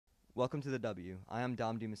Welcome to the W. I am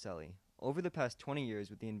Dimiceli. Over the past 20 years,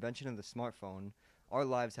 with the invention of the smartphone, our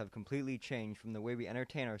lives have completely changed from the way we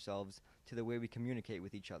entertain ourselves to the way we communicate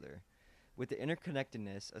with each other. With the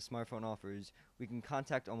interconnectedness a smartphone offers, we can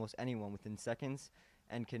contact almost anyone within seconds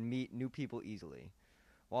and can meet new people easily.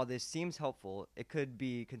 While this seems helpful, it could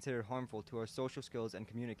be considered harmful to our social skills and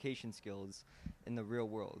communication skills in the real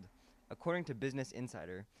world. According to Business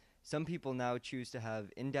Insider, some people now choose to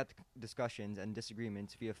have in-depth discussions and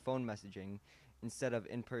disagreements via phone messaging instead of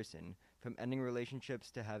in person, from ending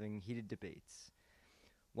relationships to having heated debates.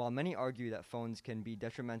 While many argue that phones can be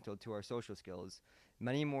detrimental to our social skills,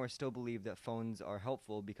 many more still believe that phones are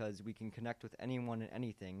helpful because we can connect with anyone and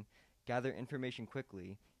anything, gather information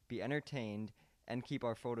quickly, be entertained, and keep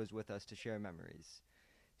our photos with us to share memories.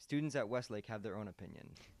 Students at Westlake have their own opinion.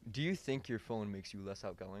 Do you think your phone makes you less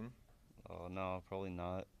outgoing? Oh no, probably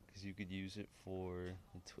not, because you could use it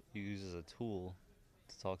use it as a tool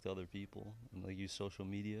to talk to other people and like use social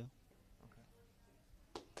media.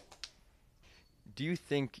 Do you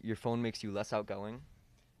think your phone makes you less outgoing?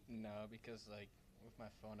 No, because like with my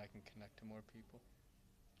phone I can connect to more people.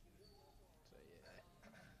 So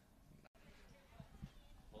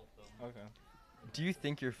yeah. Okay. Do you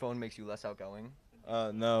think your phone makes you less outgoing?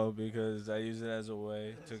 No, because I use it as a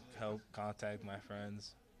way to help contact my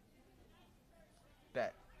friends.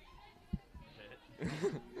 Bet.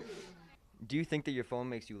 Do you think that your phone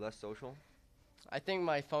makes you less social? I think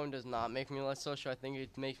my phone does not make me less social. I think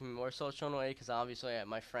it makes me more social in a way because obviously I have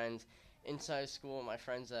my friends inside of school, my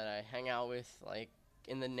friends that I hang out with, like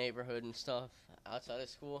in the neighborhood and stuff outside of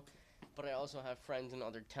school. But I also have friends in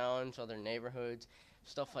other towns, other neighborhoods,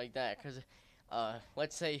 stuff like that. Because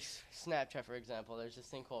let's say Snapchat, for example, there's this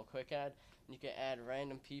thing called Quick Add, and you can add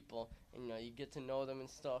random people, and you get to know them and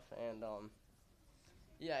stuff. And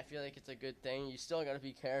yeah, I feel like it's a good thing. You still gotta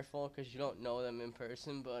be careful because you don't know them in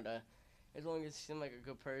person, but as long as you seem like a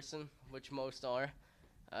good person, which most are,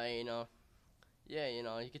 you know, yeah,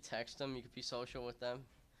 you could text them, you could be social with them.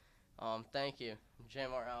 Thank you.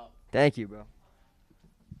 JMR out. Thank you, bro.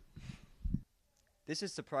 This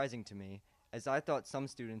is surprising to me, as I thought some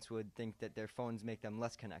students would think that their phones make them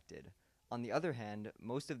less connected. On the other hand,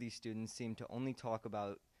 most of these students seem to only talk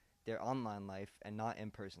about their online life and not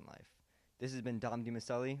in-person life. This has been Dom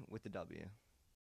DiMaselli with the W.